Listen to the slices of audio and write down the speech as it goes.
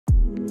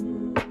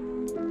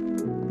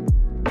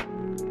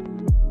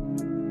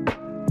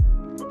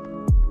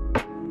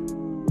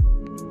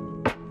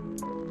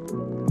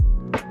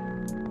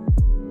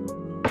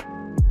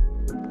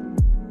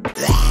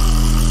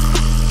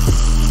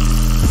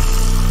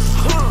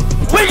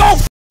We gon'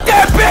 f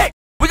that bitch!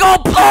 We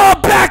gon' blow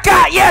him back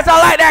out! Yes, I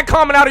like that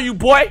coming out of you,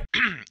 boy!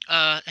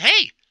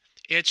 Hey,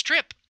 it's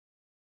Trip.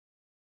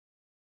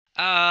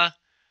 I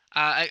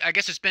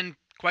guess it's been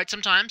quite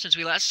some time since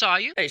we last saw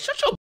you. Hey,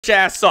 shut your bitch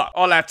ass up.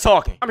 All that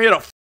talking. I'm here to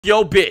f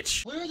your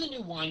bitch. Where are the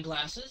new wine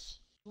glasses?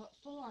 What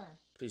for?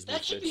 Please,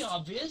 That should be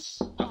obvious.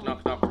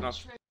 Knock.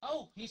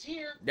 Oh, he's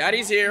here.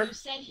 Daddy's here. You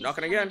said he's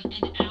Knocking coming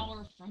again. an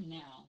hour from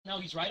now. No,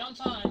 he's right on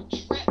time.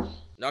 Trip.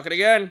 Knocking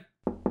again.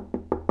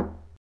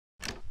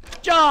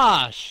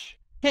 Josh!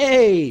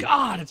 Hey!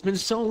 God, it's been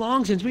so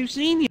long since we've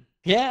seen you.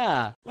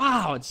 Yeah.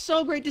 Wow, it's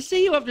so great to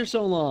see you after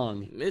so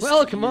long.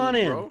 Well, come on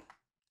in. Bro.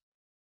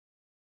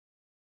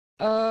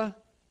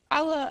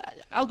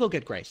 I'll go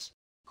get Grace.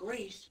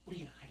 Grace, what are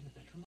you hiding in the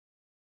bedroom?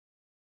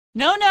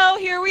 No,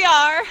 here we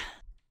are.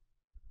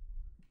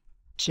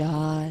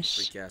 Josh.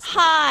 Freak ass nigga.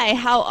 Hi,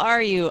 how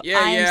are you? Yeah,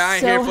 I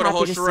ain't so here for the happy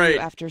whole to see charade.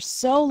 you after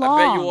so long.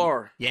 I bet you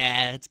are.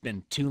 Yeah, it's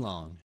been too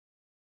long.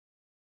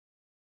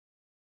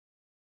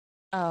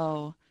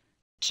 Oh,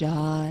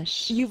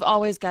 Josh. You've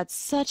always got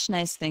such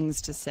nice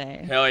things to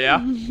say. Hell yeah.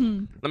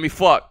 Let me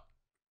fuck.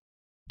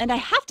 And I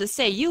have to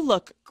say, you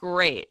look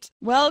great.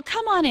 Well,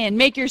 come on in.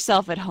 Make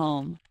yourself at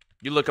home.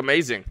 You look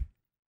amazing.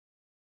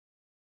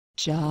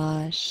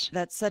 Josh,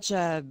 that's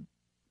an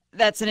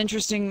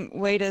interesting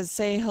way to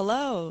say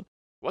hello.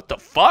 What the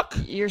fuck?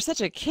 You're such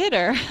a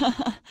kidder.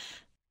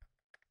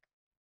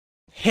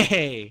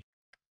 Hey!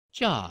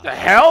 Josh. The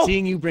hell?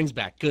 Seeing you brings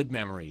back good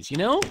memories, you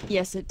know?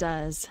 Yes, it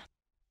does.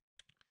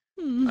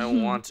 I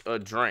want a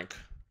drink.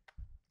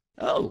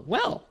 Oh,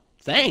 well,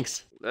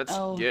 thanks. Let's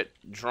Oh. get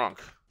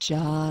drunk.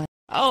 Josh.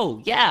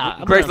 Oh, yeah.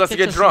 I'm Grace, gonna let's fix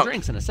get us some drunk.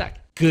 drinks in a sec.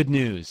 Good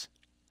news.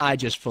 I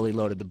just fully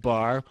loaded the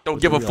bar. Don't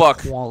with give a real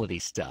fuck. Quality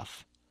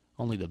stuff.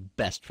 Only the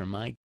best from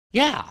my...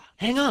 Yeah,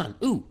 hang on.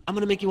 Ooh, I'm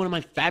gonna make you one of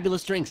my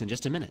fabulous drinks in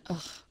just a minute.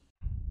 Ugh.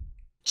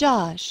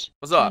 Josh.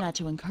 What's Try up? not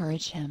to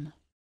encourage him.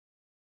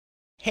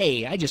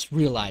 Hey, I just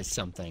realized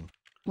something.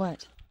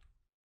 What?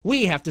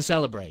 We have to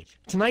celebrate.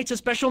 Tonight's a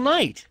special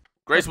night.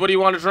 Grace, what do you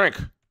want to drink?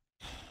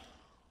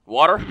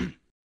 Water?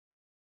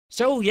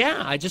 So,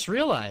 yeah, I just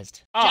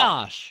realized. Oh.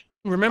 Josh,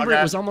 remember Okay.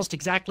 it was almost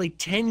exactly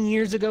 10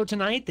 years ago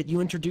tonight that you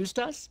introduced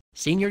us?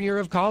 Senior year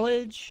of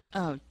college?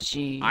 Oh,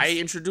 jeez. I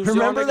introduced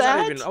Remember y'all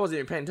niggas. that? I wasn't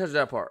even paying attention to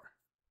that part.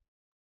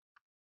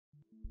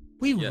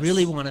 We Yes.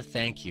 really want to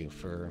thank you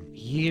for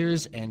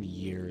years and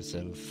years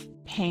of...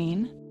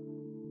 Pain?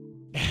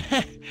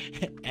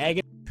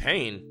 agony.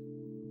 Pain?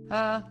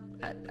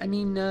 I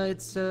mean,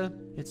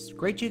 it's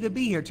great you could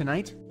be here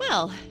tonight.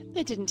 Well,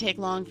 it didn't take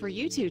long for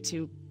you two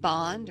to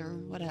bond or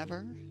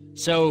whatever.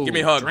 So, Give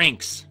me a hug.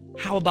 drinks.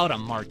 How about a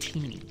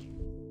martini?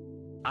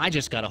 I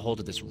just got a hold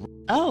of this...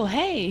 Oh,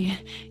 hey.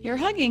 You're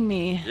hugging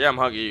me. Yeah, I'm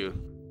hugging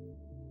you.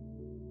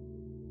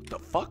 The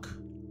fuck?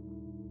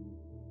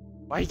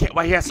 Why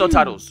he has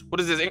subtitles? What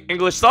is this,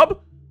 English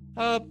sub?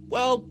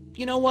 Well,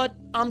 you know what?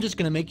 I'm just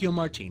gonna make you a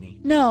martini.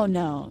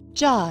 No.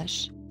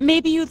 Josh,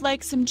 maybe you'd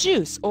like some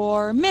juice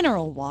or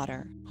mineral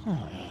water.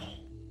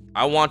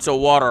 I want a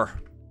water.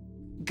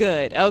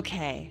 Good,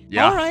 okay.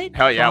 Yeah. All right,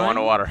 Hell yeah, I want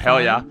a fine, water.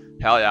 Hell yeah. fine.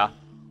 Hell yeah.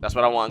 That's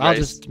what I want, I'll Grace.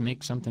 just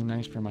make something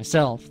nice for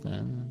myself,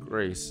 then.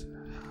 Grace,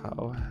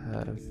 how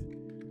have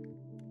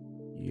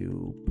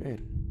you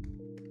been?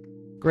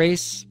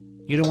 Grace,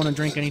 you don't want to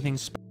drink anything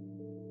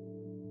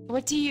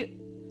What do you...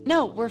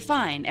 No, we're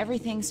fine.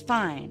 Everything's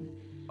fine.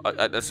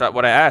 That's not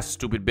what I asked,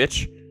 stupid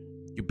bitch.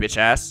 You bitch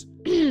ass.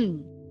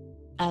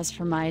 As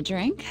for my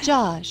drink,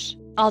 Josh,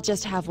 I'll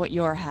just have what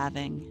you're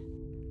having.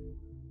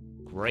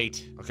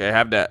 Great. Okay,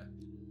 have that.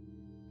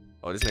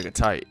 Oh, this nigga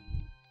tight.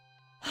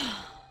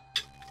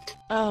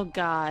 Oh,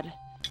 God.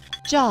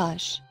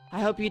 Josh, I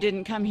hope you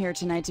didn't come here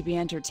tonight to be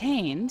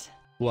entertained.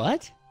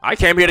 What? I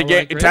came here to All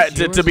get right, Grace,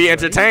 to yours be is ready.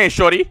 entertained,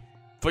 shorty.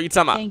 For you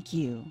talking about? Thank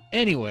you.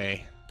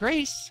 Anyway,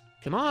 Grace,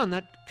 come on,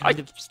 that kind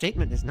of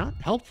statement is not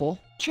helpful.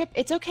 Trip,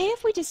 it's okay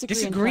if we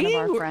disagree in front of Disagreeing?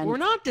 our We're, friend. we're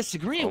not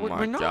disagreeing. Oh we're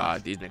my not.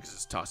 god, these niggas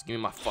is toxic. Give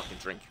me my fucking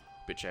drink,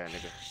 you bitch ass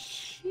nigga.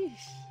 Jeez.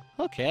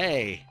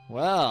 Okay,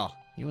 well,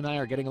 you and I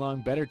are getting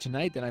along better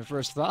tonight than I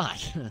first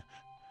thought.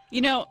 You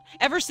know,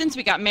 ever since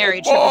we got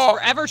married, she Oh. was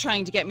forever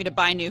trying to get me to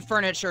buy new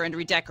furniture and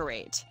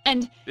redecorate.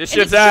 And This and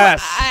shit's it's true,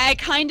 ass. I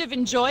kind of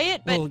enjoy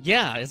it, but Well,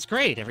 yeah, it's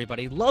great.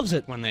 Everybody loves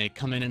it when they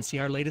come in and see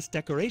our latest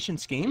decoration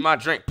scheme. My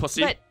drink,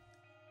 pussy. But-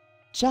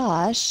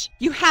 Josh,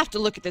 you have to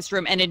look at this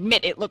room and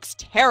admit it looks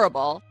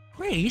terrible.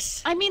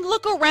 Grace? I mean,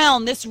 look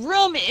around. This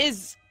room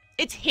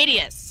it's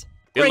hideous.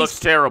 It looks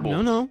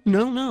terrible.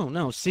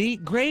 No. See,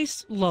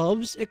 Grace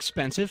loves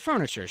expensive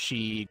furniture.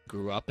 She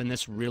grew up in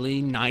this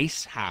really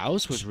nice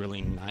house with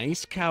really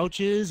nice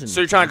couches and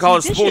So you're trying to call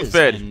her fancy dishes,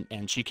 spoon-fed?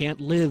 and she can't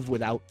live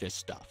without this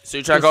stuff. So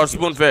you try to call her This is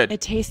yours. spoon fed?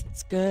 it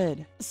tastes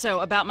good.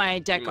 So about my me my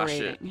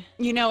decorating.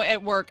 You know,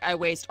 at work I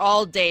waste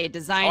all day I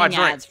designing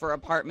drink. ads for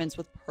apartments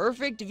with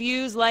perfect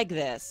views like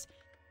this.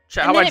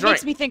 Chat, And how then I it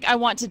makes drink? me think I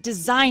want to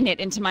design it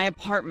into my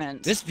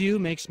apartment. This view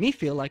makes me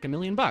feel like $1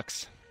 million.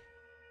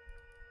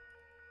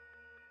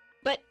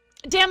 But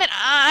damn it,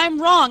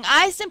 I'm wrong.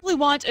 I simply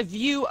want a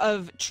view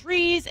of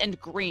trees and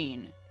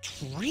green.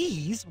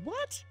 Trees?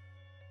 What?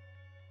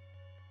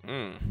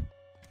 Mm.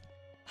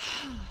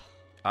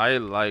 I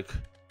like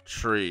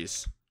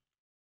trees.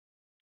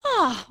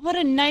 Ah, what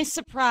a nice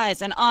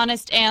surprise. An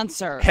honest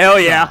answer. Hell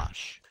yeah.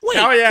 Gosh. Wait,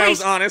 Hell yeah, I Grace,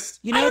 was honest.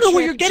 You know, I don't know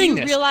where Trip, you're getting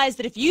do you this. realize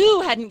that if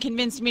you hadn't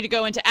convinced me to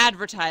go into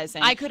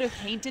advertising, I could have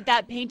painted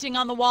that painting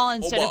on the wall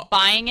instead of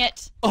buying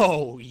it?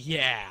 Oh,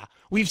 yeah.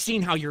 We've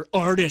seen how your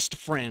artist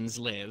friends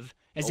live.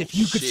 As if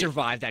you could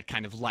survive that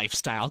kind of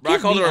lifestyle. Bro, I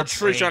Give called me her a a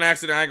tree break. on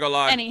accident, I ain't gonna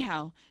lie.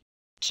 Anyhow,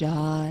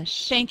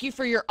 Josh, thank you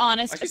for your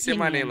honest I can opinion. say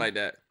my name like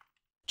that.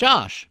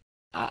 Josh,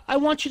 I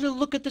want you to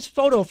look at this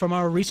photo from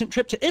our recent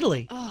trip to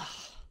Italy. Ugh.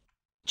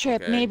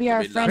 Trip, Okay, maybe could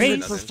our be friend nothing, would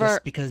nothing. prefer...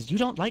 Just because you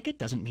don't like it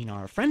doesn't mean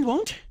our friend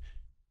won't.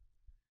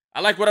 I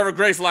like whatever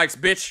Grace likes,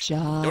 bitch.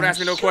 Josh, Don't ask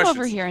me no come questions.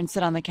 over here and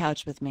sit on the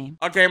couch with me.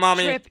 Okay,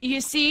 mommy. Trip,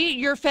 you see,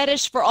 your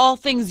fetish for all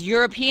things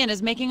European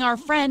is making our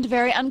friend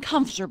very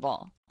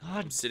uncomfortable.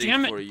 God sitting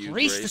damn it, for you,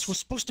 Grace, Grace. this was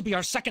supposed to be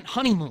our second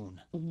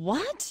honeymoon.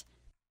 What?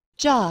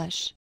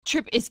 Josh,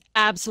 Trip is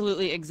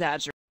absolutely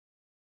exaggerating.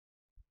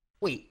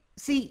 Wait,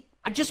 see,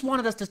 I just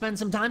wanted us to spend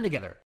some time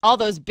together. All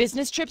those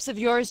business trips of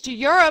yours to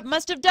Europe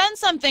must have done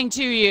something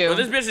to you. Well,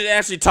 this bitch is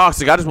actually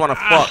toxic. I just want to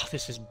fuck.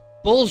 This is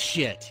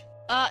bullshit.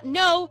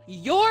 No,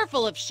 you're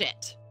full of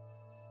shit.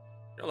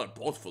 Y'all are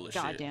both full of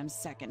shit. Goddamn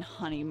second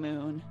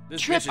honeymoon.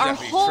 This bitch Trip, is our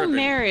actually whole tripping.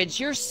 marriage,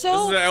 you're This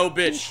so is an L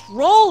bitch.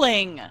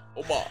 controlling.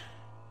 Oba.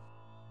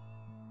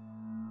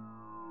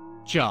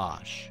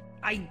 Josh,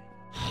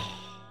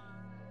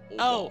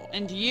 Oh,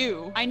 and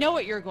you. I know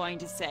what you're going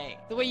to say.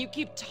 The way you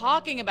keep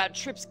talking about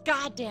Trip's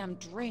goddamn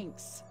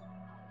drinks.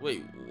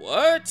 Wait,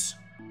 what?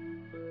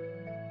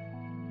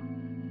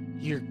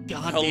 you're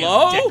goddamn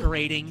Hello?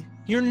 decorating.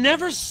 You're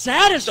never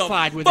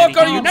satisfied with fuck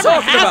anything. are you You're never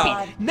talking happy.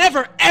 about?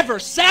 Never ever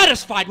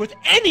satisfied with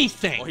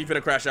anything. Oh, he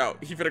finna crash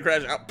out. He finna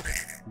crash out.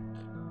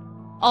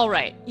 All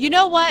right, you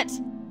know what?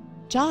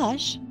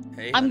 Josh,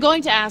 Hey. I'm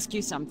going to ask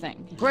you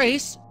something.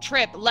 Grace,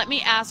 Trip, let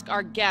me ask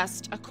our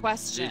guest a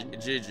question.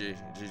 Gigi.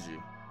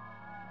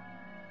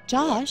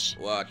 Josh,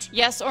 What?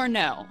 yes or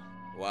no?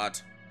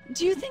 What?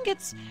 Do you think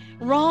it's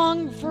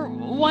wrong for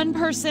one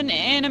person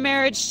in a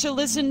marriage to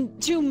listen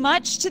too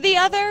much to the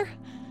other?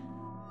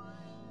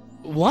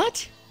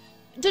 what?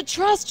 To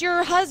trust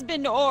your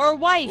husband or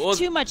wife Well,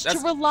 too much, to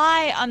that's-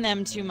 rely on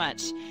them too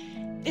much.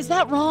 Is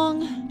that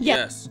wrong?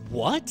 Yes.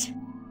 What?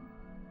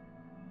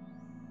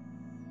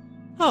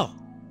 Oh,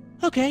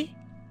 okay.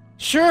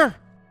 Sure.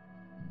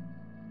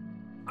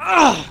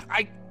 Ugh,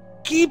 I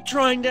keep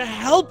trying to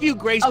help you,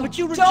 Grace, Oh, but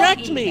you don't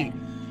reject me.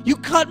 even. You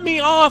cut me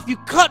off. You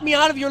cut me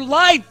out of your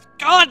life.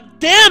 God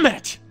damn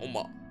it.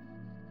 Oma.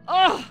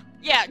 Oh,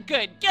 yeah,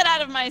 good. Get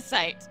out of my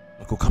sight.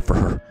 I'll go comfort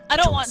her. I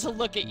don't want to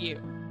look at you.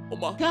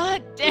 Oma.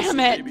 God damn Listen,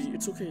 it. Baby,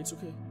 it's okay.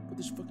 Put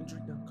this fucking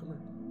drink down. Come here.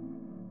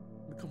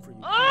 Let me comfort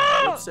you.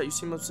 Ah! You're upset. You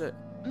seem upset.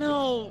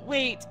 No,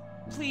 wait,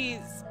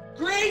 please.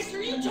 Grace,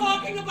 are you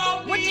talking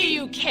about What do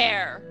you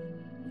care?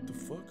 What the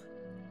fuck?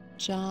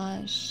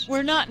 Josh,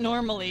 we're not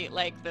normally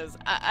like this.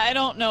 I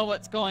don't know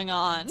what's going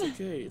on.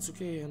 It's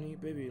okay, honey.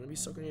 Baby, let me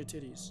suck on your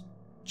titties.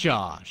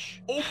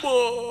 Josh,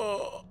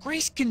 Oma.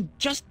 Grace can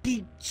just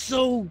be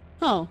so...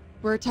 Oh,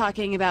 we're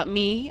talking about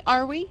me,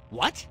 are we?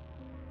 What?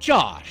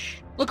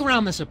 Josh, look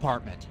around this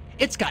apartment.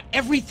 It's got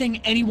everything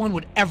anyone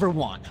would ever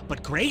want.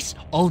 But Grace?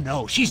 Oh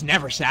no, she's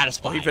never Oh,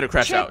 satisfied. he finna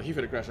crash Trip. out. He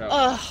finna crash out.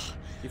 Ugh,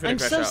 He finna I'm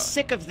crash so out.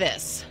 sick of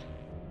this.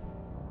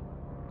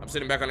 I'm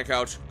sitting back on the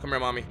couch. Come here,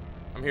 mommy.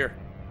 I'm here.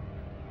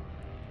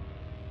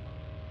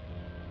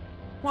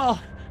 Well,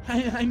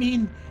 I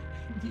mean...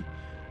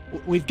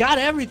 We've got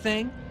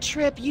everything.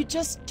 Trip, you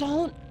just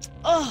don't...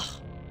 Ugh.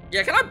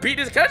 Yeah, can I beat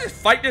this? Can I just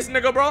fight this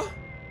nigga, bro?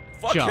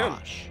 Fuck him.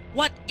 Josh,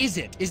 what is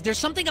it? Is there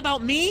something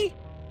about me?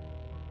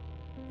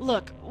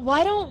 Look,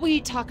 why don't we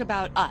talk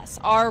about us,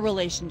 our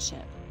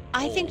relationship?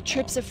 I think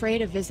Trip's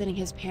afraid of visiting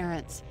his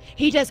parents.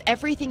 He does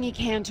everything he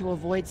can to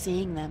avoid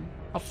seeing them.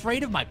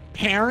 Afraid of my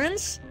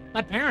parents?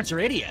 My parents are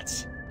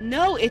idiots.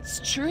 No,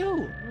 it's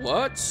true.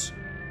 What?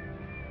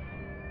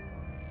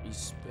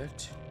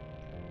 Respect.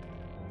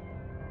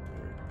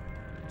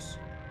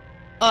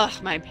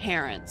 Ugh, my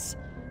parents.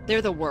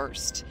 They're the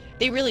worst.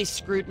 They really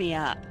screwed me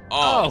up.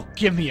 Oh,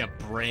 give me a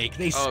break.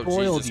 They Oh,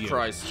 spoiled Jesus you.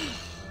 Christ.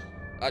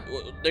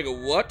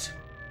 Nigga, what?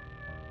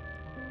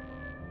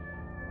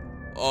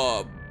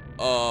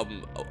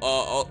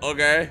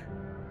 Okay.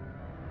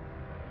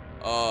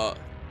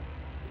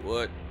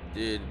 What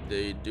did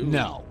they do?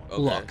 No,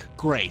 Okay. look,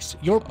 Grace,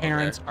 your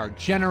parents are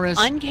generous,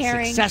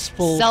 Uncaring,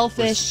 successful,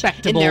 selfish,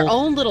 respectable. in their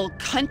own little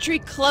country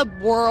club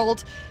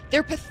world.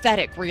 They're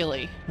pathetic,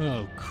 really.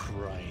 Oh,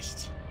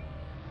 Christ.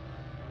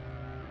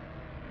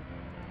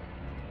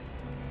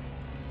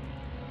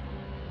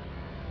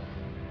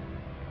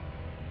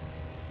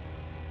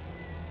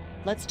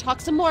 Let's talk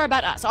some more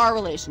about us, our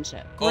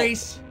relationship.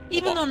 Grace,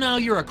 even though now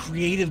you're a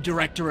creative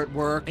director at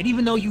work, and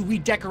even though you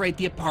redecorate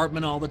the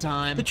apartment all the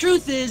time, the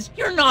truth is,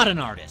 you're not an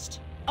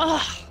artist.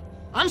 Ugh,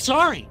 I'm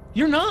sorry,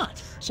 you're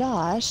not.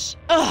 Josh.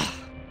 Ugh.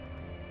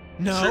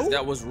 No? Trip,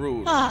 that was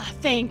rude.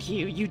 Thank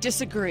you. You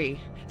disagree.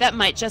 That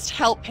might just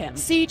help him.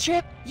 See,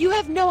 Trip, you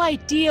have no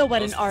idea what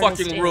That was an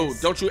artist fucking is.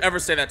 rude. Don't you ever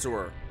say that to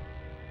her.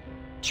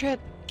 Trip,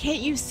 can't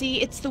you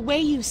see? It's the way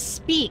you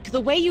speak, the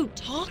way you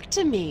talk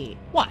to me.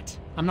 What?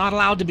 I'm not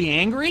allowed to be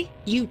angry?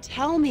 You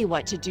tell me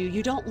what to do,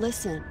 you don't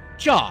listen.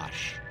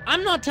 Josh,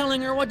 I'm not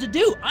telling her what to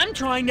do. I'm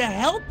trying to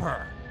help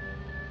her.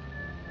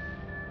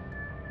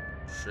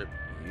 Trip,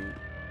 you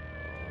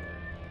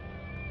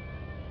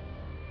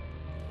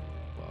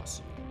are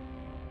bossy.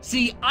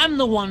 See, I'm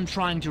the one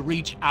trying to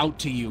reach out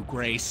to you,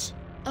 Grace.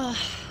 Ugh.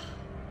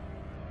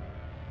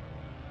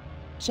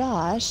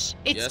 Josh,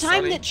 it's Yes, time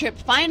honey? that Trip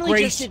finally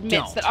Grace, just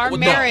admits don't. that our Well,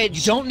 no, marriage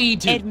You don't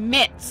need to.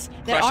 admits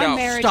that Crash our out.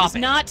 marriage Stop is it.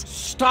 not.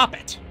 Stop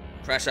it.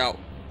 Crash out.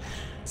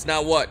 It's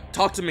not what?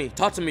 Talk to me,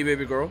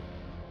 baby girl.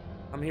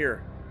 I'm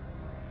here.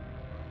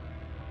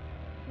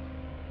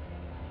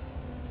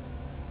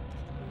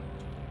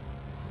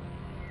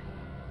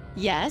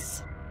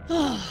 Yes.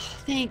 Oh,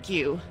 thank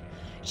you.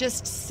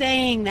 Just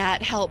saying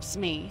that helps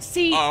me.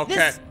 See, Oh,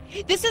 okay.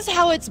 this is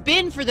how it's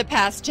been for the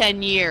past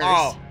 10 years.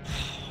 Oh,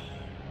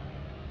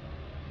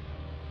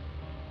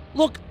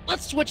 Look,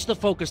 let's switch the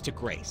focus to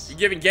Grace. you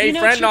giving gay You know,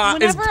 friend? Trip, No,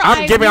 whenever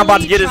I'm giving. I'm about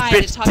to really get try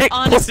this to bitch talk dick,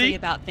 honestly pussy.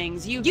 about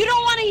things, you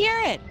don't want to hear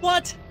it.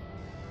 What?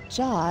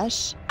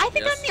 Josh, I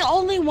think Yes. I'm the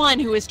only one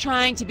who is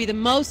trying to be the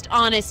most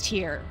honest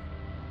here.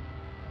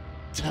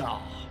 Oh.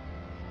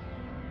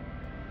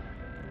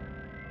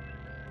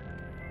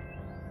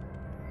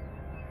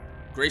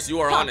 Grace, you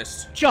are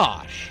honest.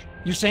 Josh,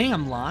 you're saying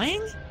I'm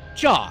lying?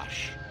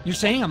 Josh, you're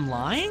saying I'm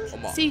lying?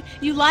 Come on. See,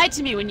 you lied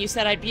to me when you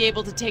said I'd be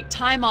able to take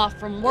time off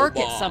from work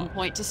at Oba. some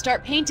point to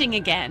start painting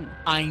again.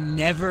 I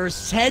never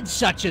said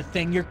such a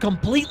thing. You're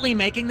completely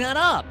making that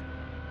up.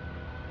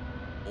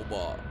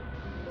 Oba.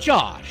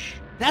 Josh,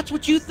 that's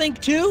what you think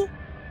too?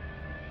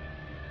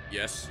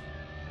 Yes.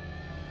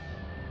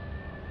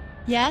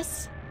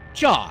 Yes?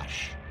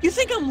 Josh, you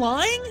think I'm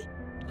lying?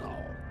 No.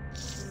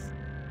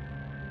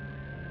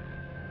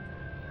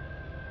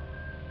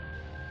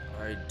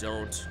 I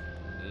don't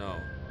know.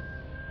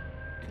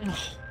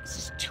 Oh, this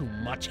is too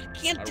much. I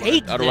can't I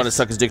take don't want to this.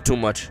 suck his dick too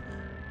much.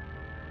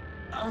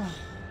 Oh.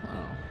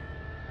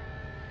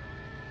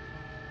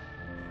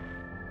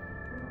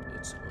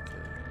 It's okay.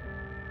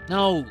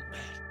 No,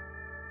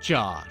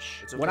 Josh.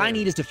 It's What okay. I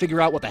need is to figure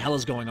out what the hell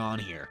is going on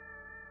here.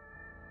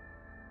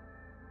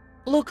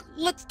 Look,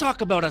 let's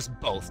talk about us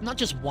both, not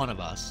just one of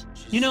us.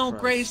 Jesus You know,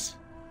 Christ. Grace,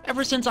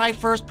 ever since I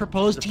first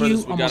proposed The to you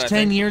furthest we got, almost I 10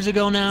 think. years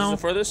ago Is now,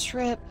 this the furthest?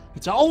 Trip,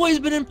 it's always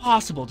been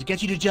impossible to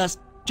get you to just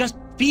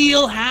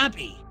feel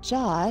happy.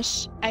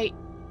 Josh, This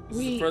is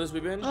the furthest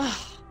we've been? Ugh.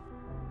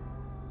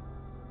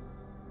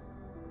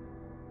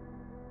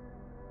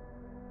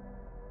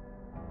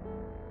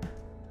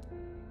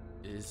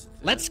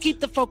 Let's keep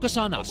the focus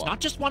on us, Oba. not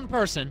just one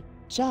person.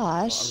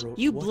 Josh, I wrote-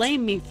 you what?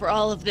 blame me for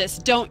all of this,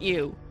 don't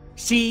you?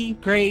 See,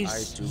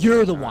 Grace, I do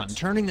you're the not one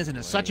turning this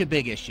into such a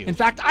blame big issue. In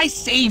fact, I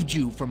saved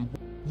you from...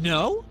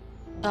 No?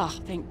 Oh,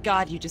 thank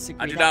God you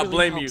disagree. I do That not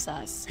really blame helps you.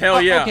 us. Hell Oh,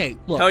 yeah. Okay,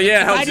 look, Hell yeah,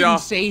 if I helps didn't y'all.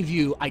 save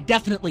you, I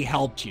definitely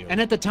helped you. And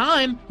at the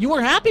time, you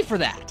were happy for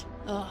that.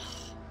 Ugh.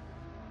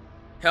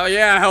 Hell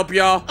yeah, I help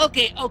y'all.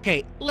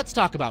 Okay, let's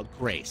talk about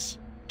Grace.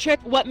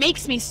 Trip, what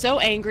makes me so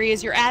angry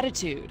is your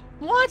attitude.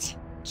 What?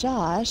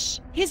 Josh,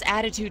 his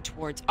attitude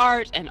towards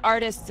art and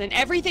artists and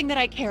everything that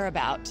I care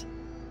about.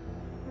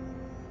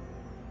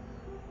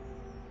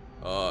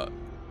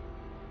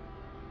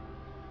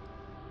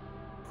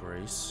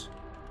 Grace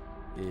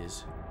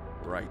is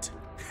right.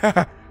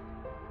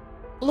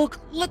 Look,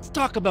 let's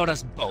talk about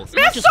us both,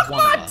 Man, not just suck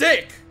one my of us.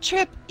 dick.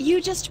 Trip, you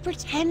just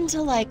pretend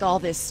to like all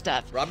this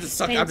stuff. Bro, I'm just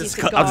sucking. Fancy I'm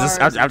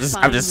cigars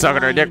and just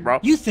sucking her fine dick, bro.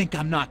 You think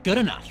I'm not good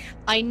enough.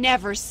 I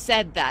never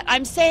said that.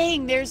 I'm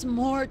saying there's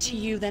more to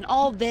you than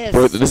all this.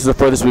 Bro, this is the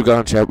furthest we've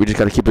gone, chat. We just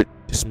gotta keep it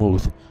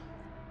smooth.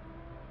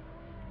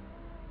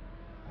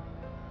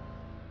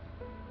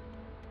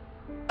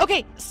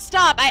 Okay,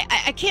 stop.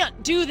 I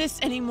can't do this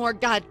anymore.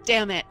 God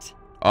damn it.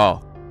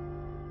 Oh.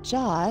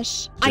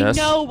 Josh, Yes?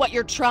 I know what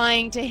you're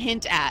trying to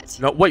hint at.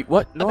 No, wait,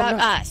 what? No, about I'm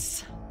not.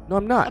 us. No,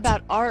 I'm not.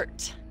 About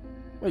art.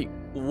 Wait,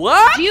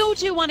 what? Do you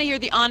two want to hear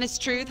the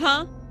honest truth,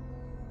 huh?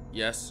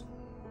 Yes.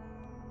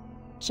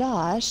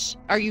 Josh,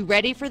 are you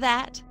ready for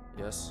that?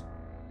 Yes.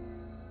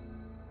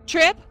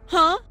 Trip,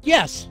 huh?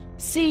 Yes.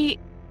 See,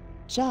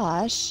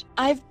 Josh,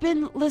 I've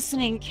been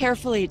listening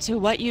carefully to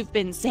what you've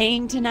been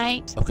saying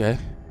tonight. Okay.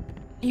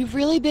 You've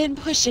really been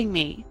pushing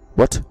me.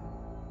 What?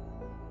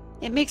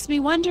 It makes me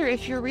wonder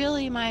if you're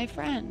really my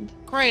friend.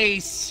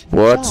 Grace.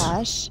 What?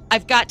 Josh,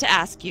 I've got to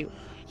ask you,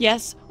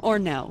 yes or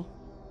no?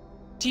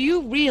 Do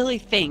you really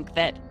think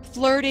that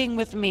flirting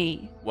with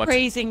me, What?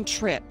 praising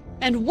Trip,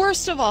 and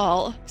worst of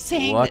all,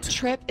 saying What? that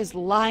Trip is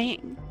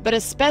lying, but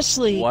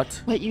especially What?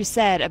 you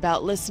said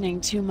about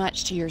listening too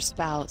much to your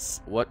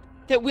spouse, What?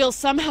 that we'll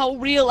somehow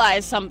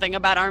realize something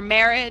about our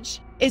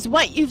marriage? Is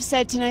what you've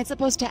said tonight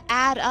supposed to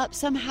add up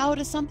somehow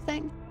to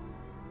something?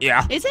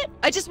 Yeah. Is it?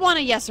 I just want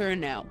a yes or a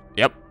no.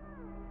 Yep.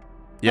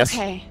 Yes.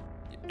 Okay.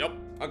 Yep.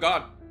 Oh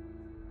God.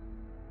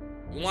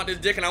 You want this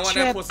dick and I want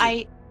that Trip,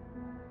 pussy.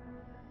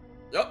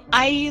 Yep.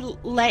 I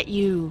let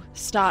you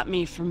stop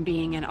me from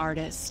being an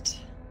artist.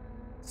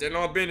 Sitting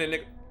on bending,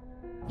 nigga.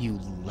 You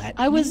let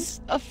I me? was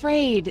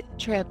afraid,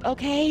 Trip,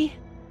 okay?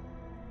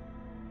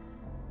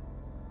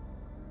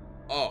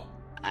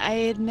 I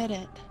admit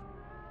it.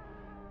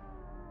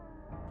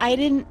 I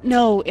didn't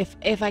know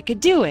if I could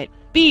do it,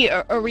 be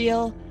a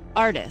real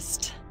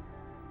artist.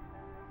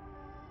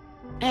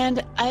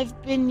 And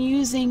I've been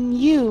using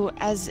you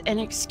as an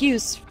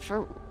excuse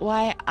for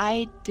why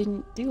I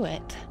didn't do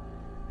it.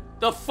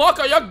 The fuck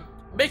are y'all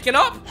making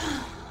up?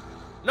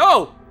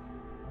 No!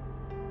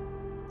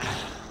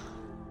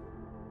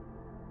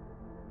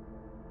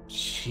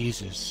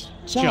 Jesus.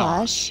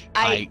 Josh,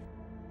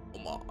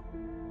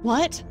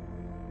 What?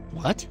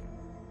 What?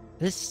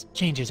 This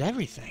changes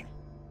everything.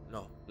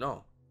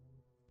 No.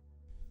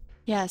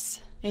 Yes,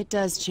 it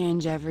does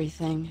change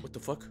everything. What the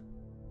fuck?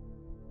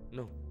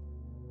 No.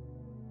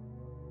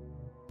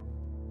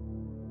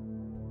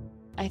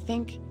 I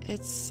think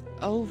it's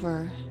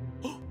over.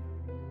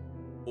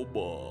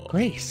 Oba.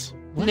 Grace.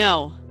 What?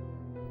 No.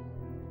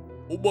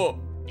 Oba.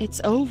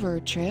 It's over,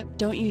 Trip.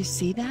 Don't you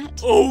see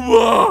that?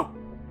 Oba.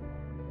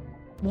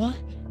 What?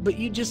 But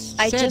you just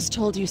I said... just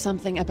told you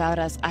something about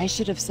us I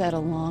should have said a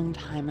long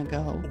time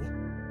ago.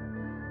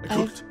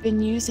 I've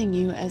been using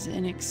you as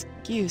an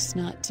excuse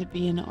not to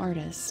be an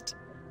artist.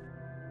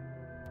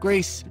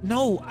 Grace,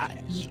 no,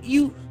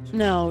 you...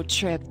 No,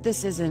 Trip,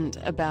 this isn't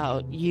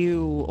about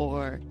you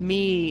or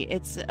me.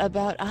 It's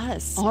about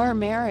us. Our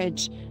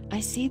marriage.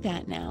 I see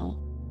that now.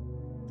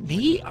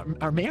 Me?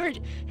 Our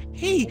marriage?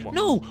 Hey,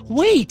 no,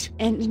 wait!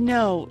 And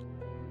no,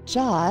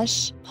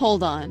 Josh,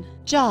 hold on.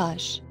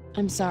 Josh,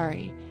 I'm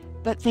sorry,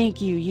 but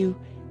thank you.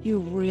 You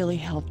really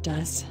helped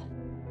us.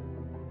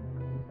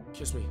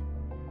 Kiss me.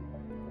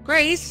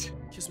 Grace!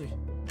 Kiss me.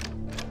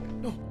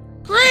 No.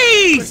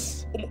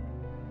 Grace! Oba.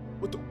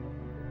 What the?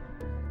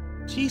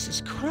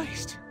 Jesus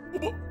Christ.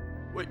 Oba.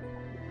 Wait.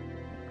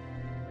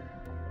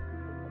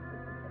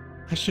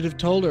 I should have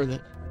told her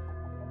that...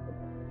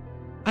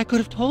 I could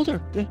have told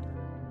her that...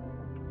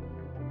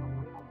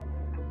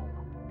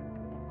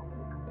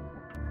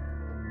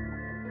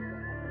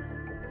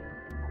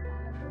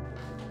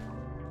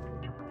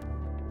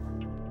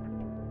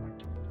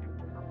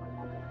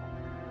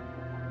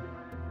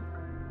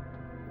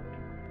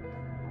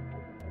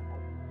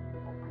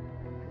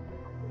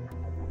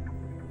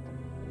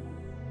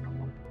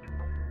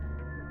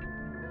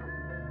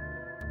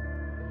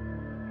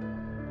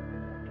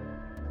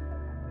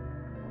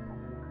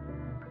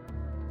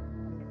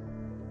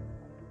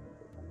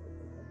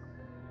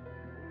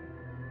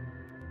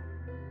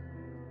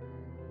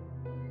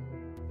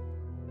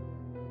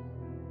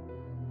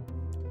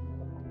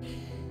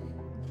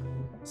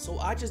 So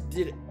I just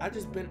did it.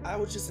 I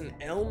was just an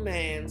L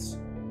man's,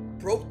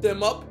 broke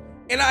them up,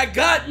 and I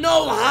got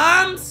no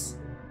harms?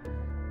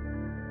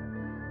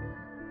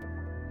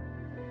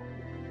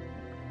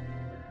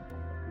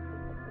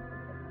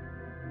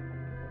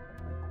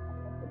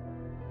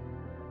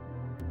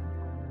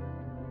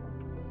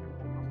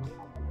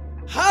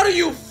 How do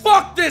you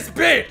fuck this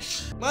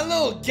bitch? My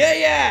little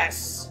gay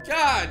ass.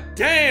 God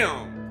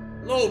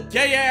damn. Little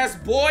gay ass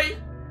boy.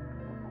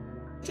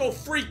 Get your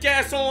freak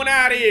ass on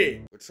out of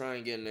here. We're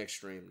trying getting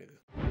extreme, nigga.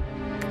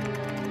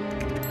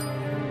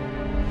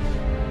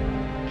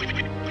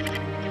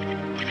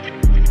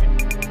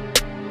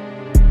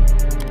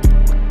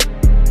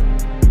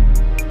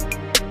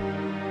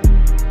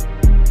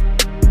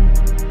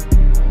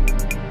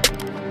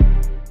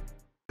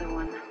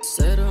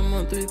 Said I'm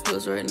on 3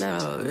 pills right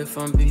now, if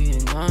I'm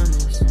being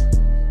honest.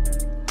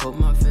 Hope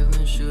my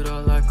feelings shoot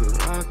out like a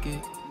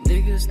rocket.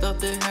 Niggas thought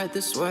they had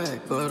the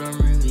swag, but I'm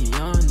really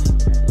on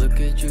it. Look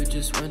at you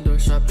just window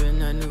shopping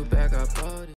that new bag I bought it.